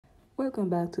Welcome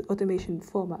back to Automation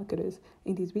for Marketers.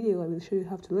 In this video, I will show you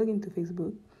how to log into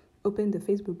Facebook, open the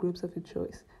Facebook groups of your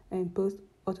choice, and post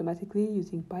automatically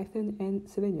using Python and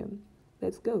Selenium.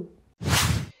 Let's go.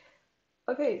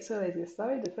 Okay, so let's get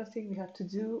started. The first thing we have to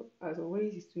do, as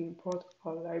always, is to import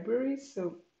our libraries.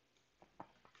 So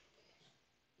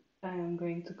I'm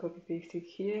going to copy paste it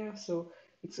here. So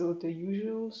it's all the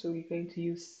usual. So we're going to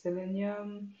use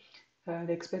Selenium,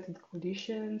 the expected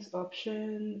conditions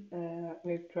option,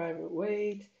 WebDriver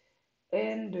weight,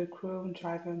 and the Chrome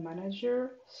driver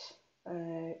manager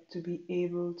to be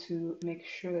able to make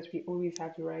sure that we always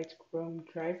have the right Chrome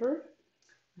driver.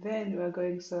 Then we are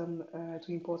going to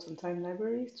import some time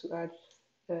libraries to add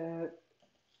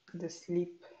the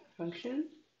sleep function,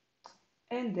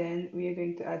 and then we are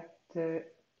going to add the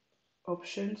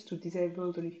options to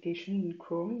disable the notification in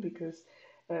Chrome, because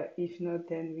if not,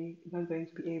 then we're not going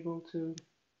to be able to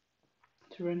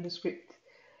run the script.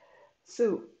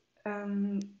 So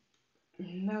now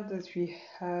that we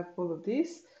have all of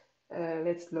this,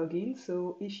 let's log in.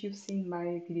 So if you've seen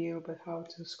my video about how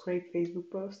to scrape Facebook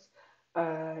posts,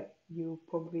 you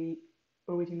probably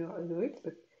already know how to do it,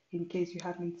 but in case you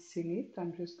haven't seen it,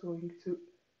 I'm just going to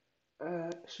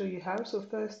show you how. So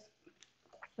first,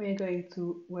 we're going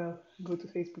to, go to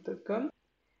facebook.com.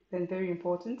 Then very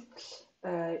important,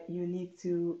 you need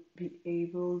to be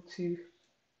able to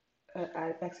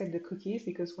accept the cookies,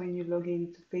 because when you log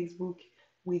into Facebook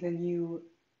with a new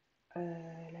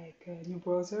new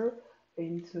browser, you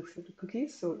need to accept the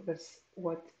cookies. So that's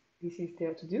what this is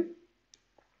there to do.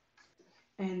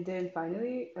 And then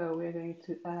finally, we're going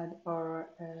to add our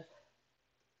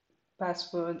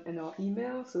password and our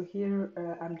email. So here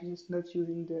I'm just not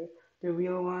using the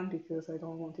real one because I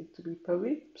don't want it to be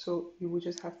public. So you will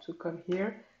just have to come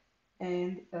here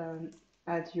and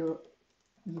add your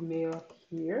email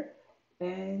here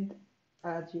and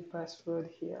add your password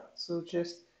here. So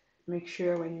just make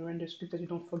sure when you run the script that you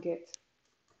don't forget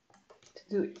to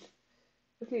do it.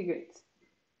 Okay, great.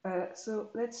 So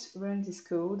let's run this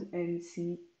code and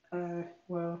see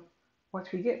what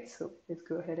we get. So let's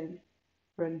go ahead and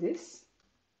run this.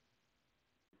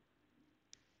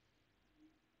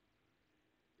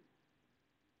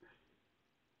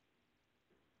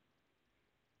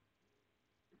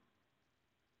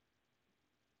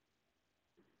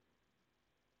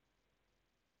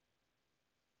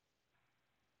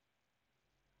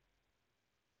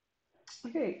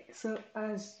 Okay, so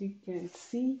as you can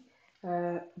see,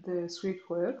 the script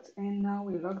worked, and now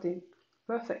we're logged in.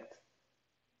 Perfect.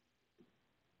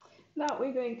 Now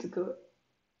we're going to go.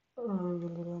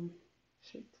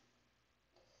 Shit.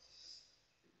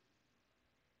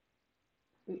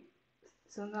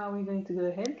 So now we're going to go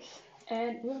ahead,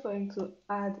 and we're going to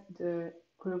add the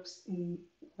groups in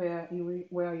where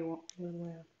you want.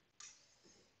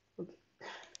 Okay.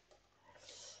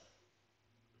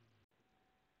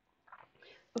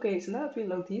 Okay, so now that we're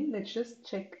logged in, let's just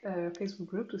check Facebook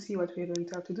group to see what we're going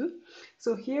to have to do.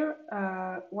 So here,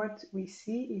 what we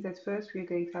see is that first we're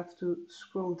going to have to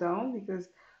scroll down because,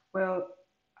 well,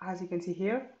 as you can see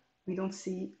here, we don't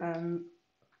see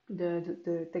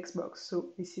the text box.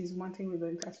 So this is one thing we're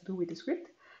going to have to do with the script.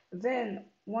 Then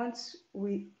once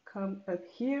we come up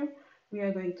here, we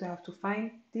are going to have to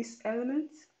find this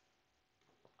element.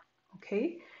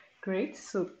 Okay, great.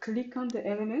 So click on the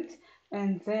element,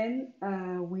 and then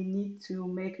we need to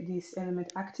make this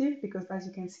element active, because as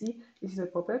you can see, this is a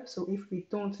pop-up. So if we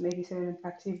don't make this element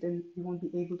active, then we won't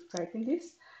be able to type in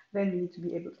this. Then we need to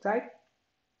be able to type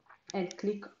and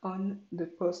click on the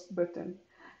post button.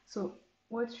 So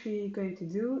what we're going to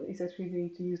do is that we're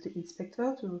going to use the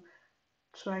inspector to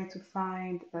try to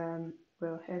find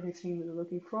everything we're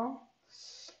looking for.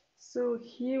 So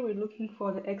here we're looking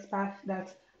for the XPath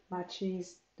that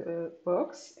matches the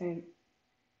box, and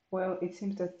well, it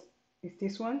seems that it's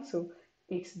this one. So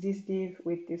it's this div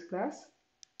with this class.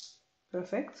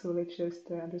 Perfect. So let's just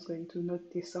I'm just going to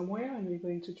note this somewhere, and we're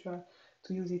going to try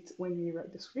to use it when we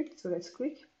write the script. So let's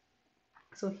click.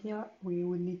 So here we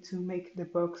will need to make the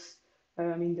box,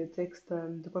 the text,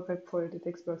 the pop-up for the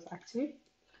text box active,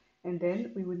 and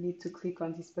then we will need to click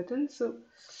on this button. So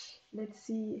let's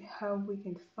see how we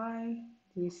can find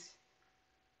this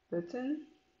button.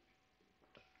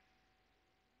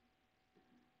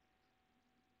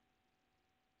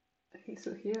 Okay,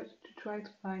 so here to try to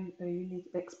find a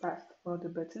unique XPath for the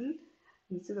button,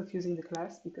 instead of using the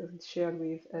class because it's shared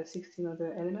with 16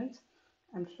 other elements,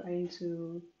 I'm going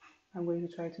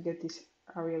to try to get this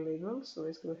area label. So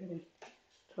let's go ahead and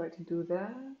try to do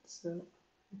that. So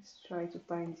let's try to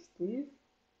find this div.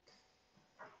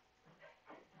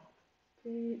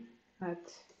 Okay,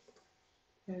 at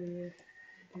area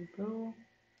label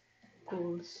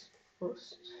equals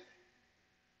post.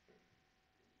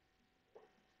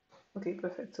 Okay,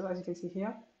 perfect. So as you can see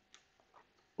here,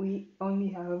 we only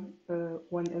have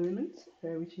one element,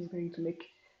 which is going to make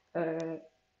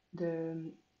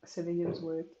the Selenium's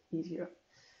work easier.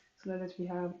 So now that we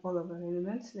have all of our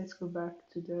elements, let's go back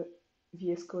to the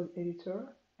VS Code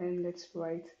editor and let's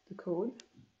write the code.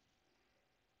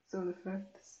 So the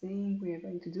first thing we are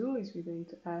going to do is we're going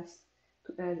to ask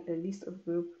to add a list of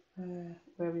groups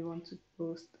where we want to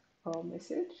post our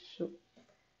message. So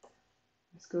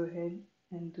let's go ahead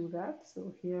and do that.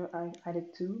 So here I've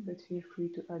added two, but feel free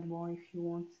to add more if you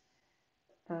want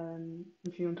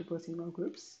to post in more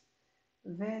groups.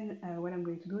 Then what I'm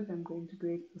going to do is I'm going to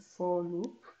create a for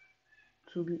loop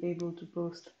to be able to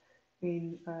post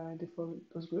in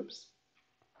those groups.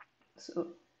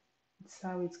 So that's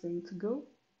how it's going to go.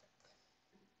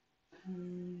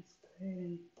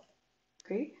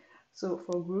 Okay, so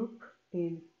for group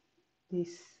in this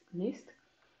list,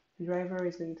 the driver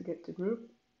is going to get the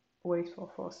group, wait for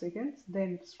 4 seconds,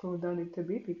 then scroll down a little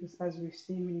bit because as we've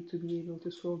seen, we need to be able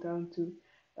to scroll down to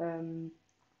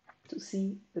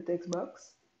see the text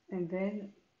box, and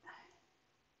then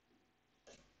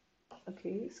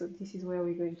okay, so this is where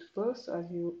we're going to post. So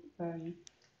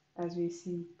as we've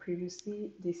seen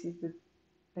previously, this is the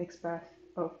next path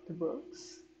of the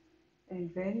box,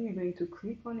 and then you're going to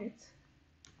click on it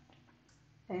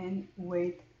and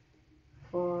wait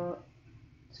for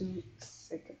 2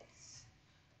 seconds.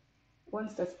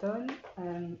 Once that's done,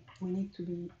 we need to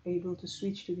be able to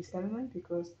switch to this element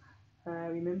because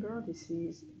remember this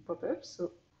is pop-up,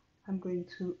 so I'm going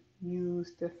to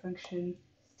use the function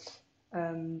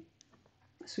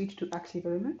switch to active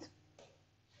element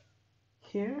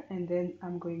here, and then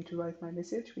I'm going to write my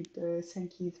message with the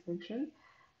sendKeys function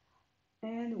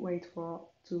and wait for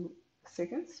 2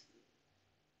 seconds.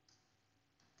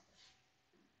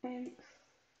 And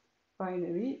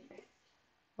finally,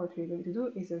 what we're going to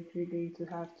do is that we're going to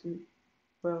have to,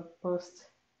 well, post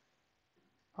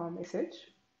our message.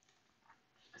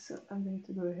 So I'm going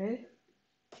to go ahead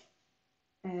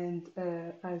and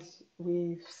as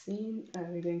we've seen,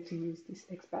 we're going to use this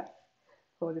XPath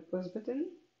for the post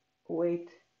button, wait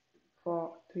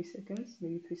for 3 seconds,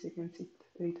 maybe 3 seconds is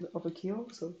a little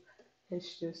overkill, so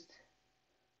let's just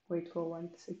wait for 1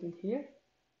 second here,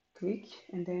 click,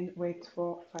 and then wait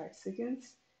for 5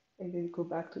 seconds, and then go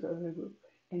back to the other group.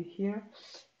 And here,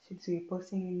 since we're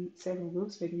posting in several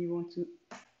groups, maybe we want to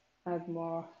add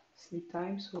more sleep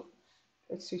time, so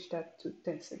let's switch that to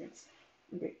 10 seconds.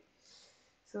 Okay,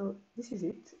 so this is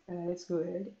it. Let's go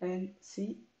ahead and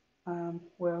see,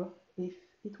 well, if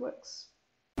it works.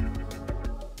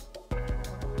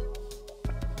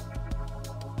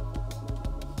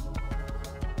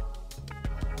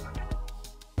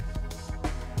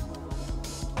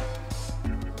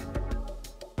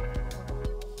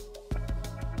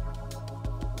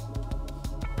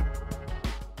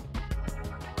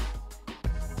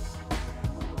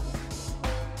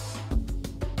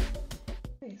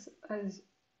 Okay, so as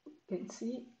you can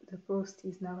see, the post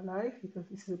is now live because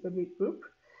this is a public group.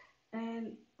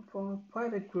 And for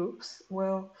private groups,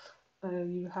 well,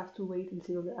 you have to wait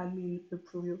until the admin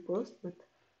approves your post, but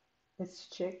let's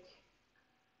check.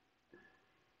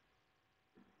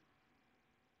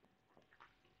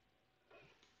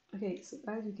 Okay, so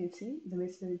as you can see, the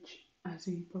message has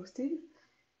been posted,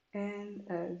 and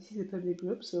this is a public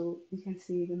group, so you can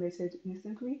see the message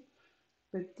instantly,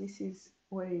 but this is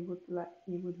what it would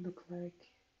look like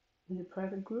in a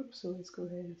private group. So let's go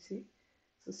ahead and see.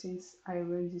 So since I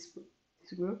run this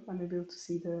group, I'm able to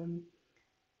see the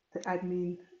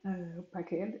admin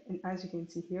backend, and as you can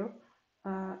see here,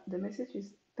 the message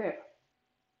is there.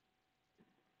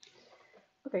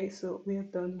 Okay, so we are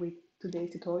done with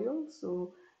today's tutorial.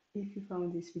 So if you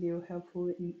found this video helpful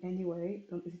in any way,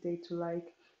 don't hesitate to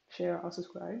like, share, or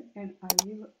subscribe, and I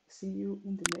will see you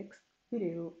in the next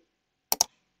video.